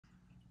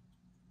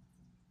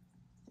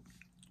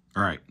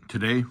All right,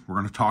 today we're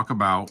going to talk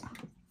about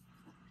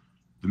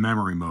the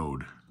memory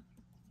mode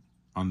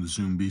on the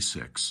Zoom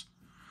B6.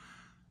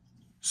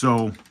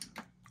 So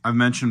I've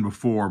mentioned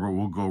before, but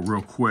we'll go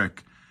real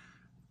quick.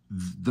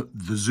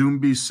 The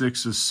Zoom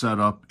B6 is set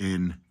up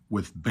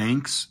with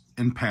banks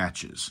and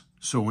patches.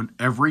 So in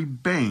every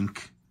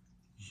bank,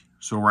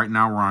 so right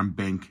now we're on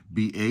bank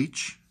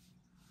BH,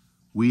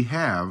 we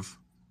have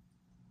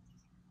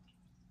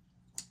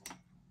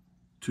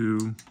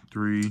 2,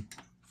 3,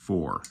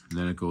 4. And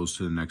then it goes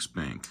to the next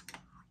bank.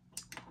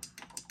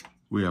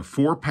 We have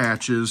 4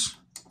 patches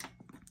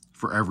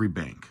for every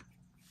bank.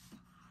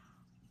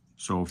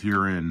 So if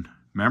you're in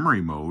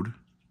memory mode,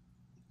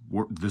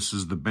 this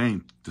is the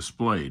bank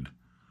displayed,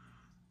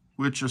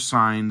 which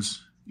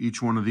assigns each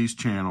one of these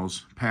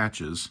channels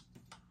patches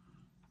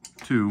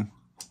to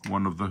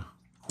one of the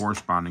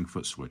corresponding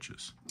foot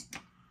switches.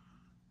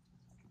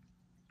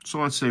 So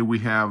let's say we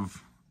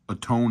have a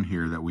tone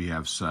here that we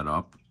have set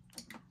up,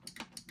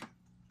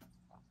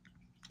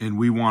 and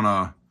we want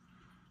to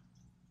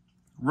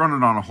run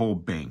it on a whole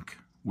bank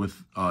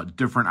with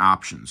different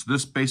options.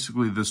 This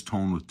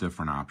tone with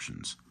different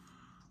options.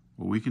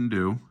 What we can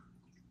do,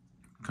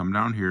 come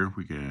down here,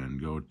 we can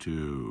go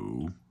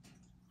to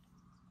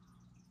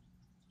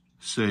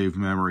Save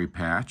Memory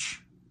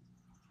Patch.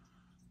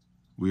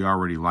 We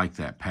already like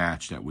that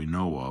patch that we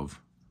know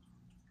of.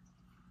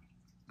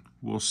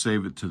 We'll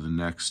save it to the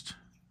next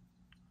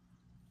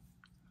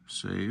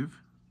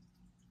save.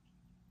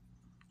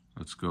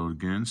 Let's go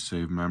again,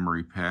 Save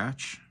Memory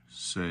Patch,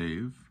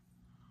 save.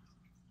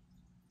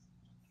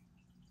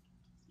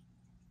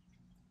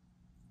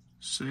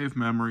 Save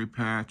Memory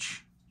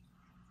Patch,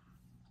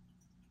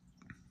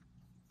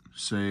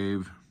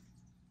 save.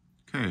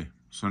 Okay,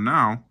 so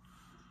now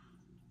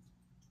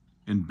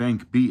in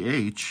bank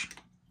BH,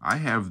 I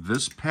have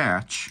this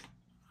patch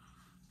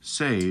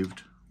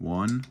saved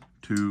 1,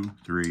 2,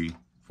 3,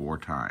 4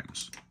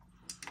 times.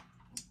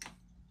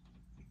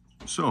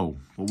 So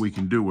what we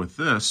can do with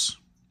this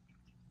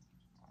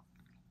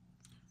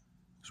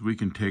is we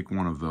can take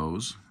one of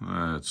those.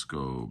 Let's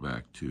go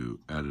back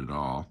to Edit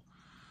All.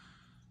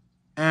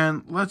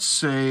 And let's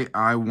say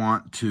I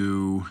want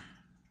to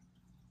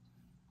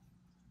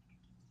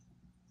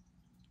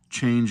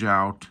change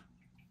out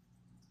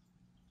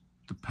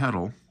the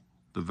pedal,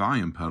 the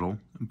volume pedal,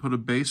 and put a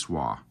bass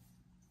wah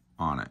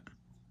on it.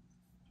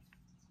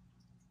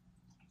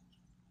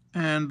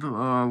 And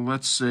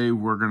let's say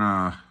we're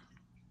gonna,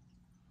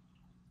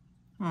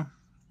 well,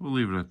 we'll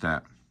leave it at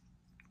that.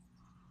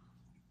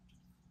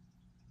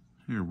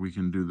 Here we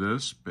can do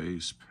this,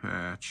 bass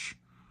patch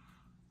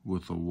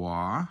with a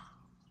wah.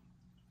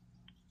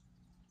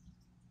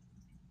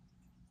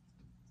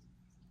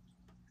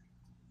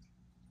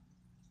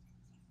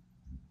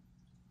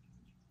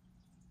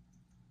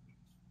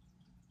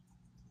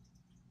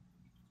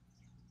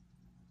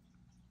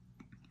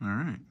 All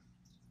right,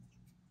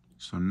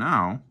 so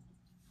now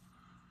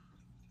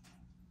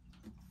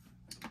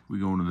we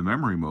go into the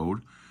memory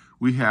mode.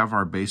 We have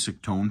our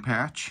basic tone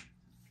patch.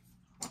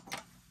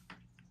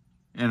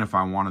 And if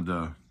I wanted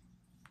to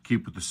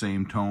keep with the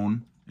same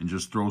tone and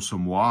just throw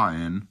some wah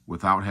in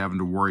without having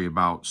to worry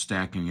about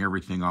stacking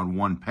everything on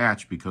one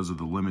patch because of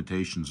the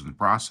limitations in the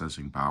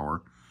processing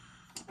power,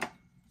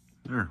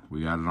 there,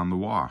 we got it on the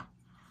wah.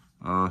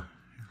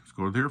 Let's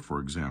go there,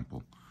 for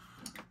example.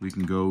 We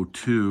can go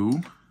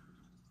to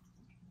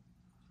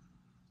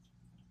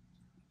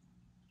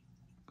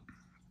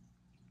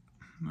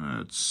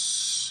let's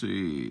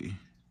see,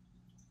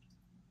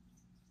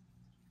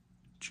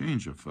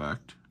 change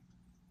effect.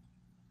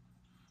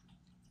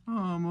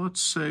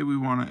 Let's say we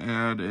want to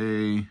add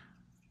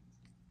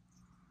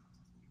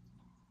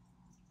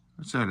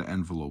let's add an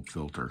envelope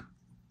filter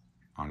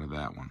onto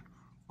that one.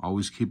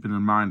 Always keeping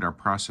in mind our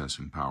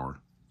processing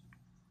power.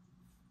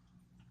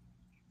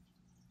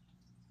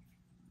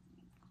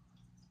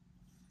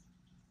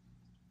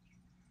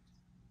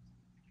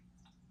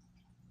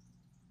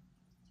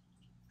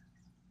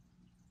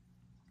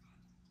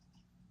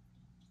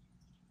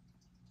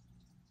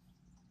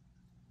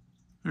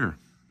 Here,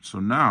 so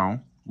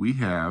now we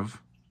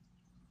have,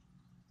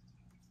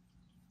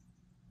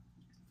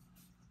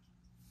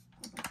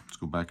 let's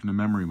go back into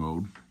memory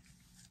mode.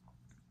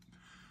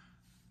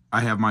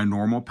 I have my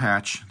normal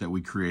patch that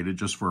we created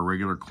just for a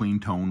regular clean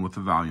tone with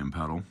the volume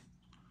pedal.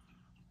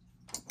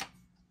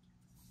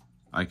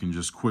 I can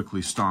just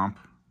quickly stomp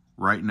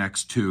right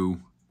next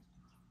to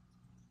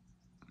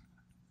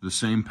the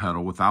same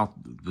pedal without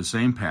the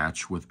same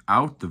patch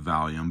without the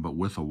volume but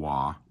with a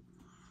wah.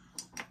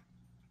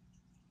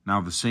 Now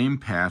the same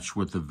patch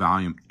with the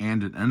volume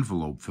and an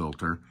envelope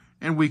filter,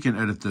 and we can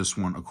edit this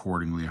one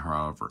accordingly,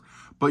 however.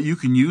 But you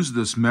can use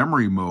this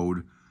memory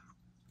mode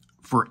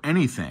for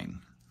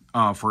anything.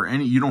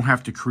 You don't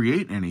have to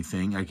create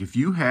anything. Like if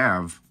you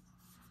have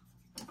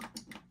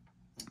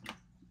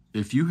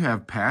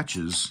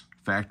patches,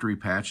 factory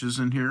patches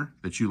in here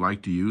that you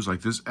like to use,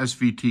 like this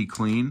SVT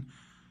Clean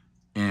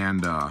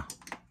and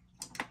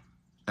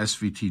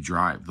SVT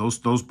Drive, those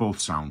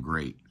both sound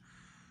great.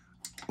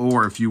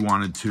 Or if you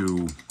wanted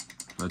to,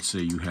 let's say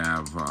you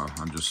have,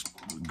 I'm just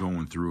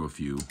going through a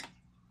few.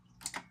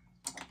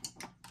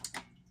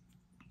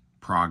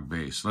 Prog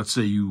bass. Let's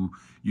say you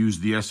use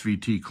the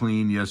SVT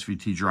clean, the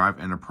SVT drive,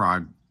 and a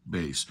prog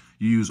bass.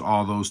 You use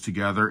all those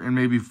together, and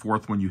maybe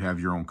fourth one you have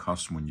your own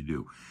custom one you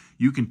do.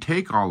 You can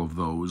take all of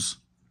those,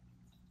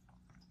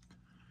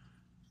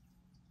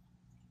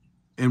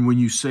 and when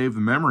you save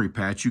the memory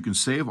patch, you can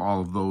save all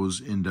of those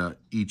into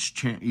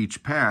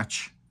each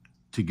patch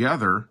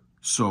together,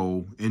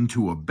 so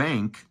into a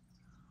bank.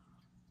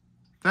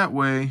 That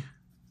way,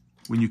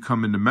 when you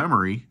come into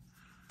memory,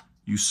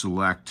 you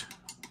select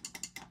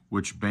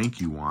which bank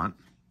you want,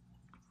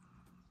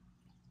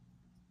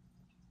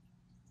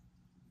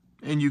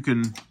 and you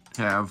can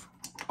have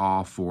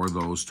all four of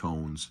those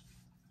tones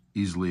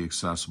easily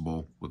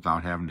accessible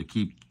without having to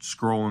keep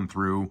scrolling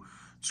through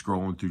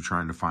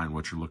trying to find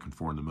what you're looking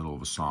for in the middle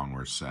of a song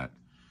or a set.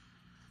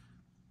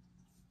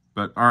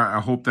 But all right,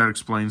 I hope that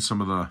explains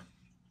some of the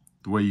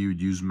way you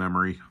would use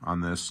memory on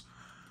this.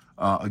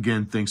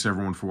 Again, thanks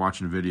everyone for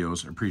watching the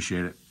videos. I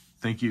appreciate it.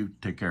 Thank you.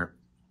 Take care.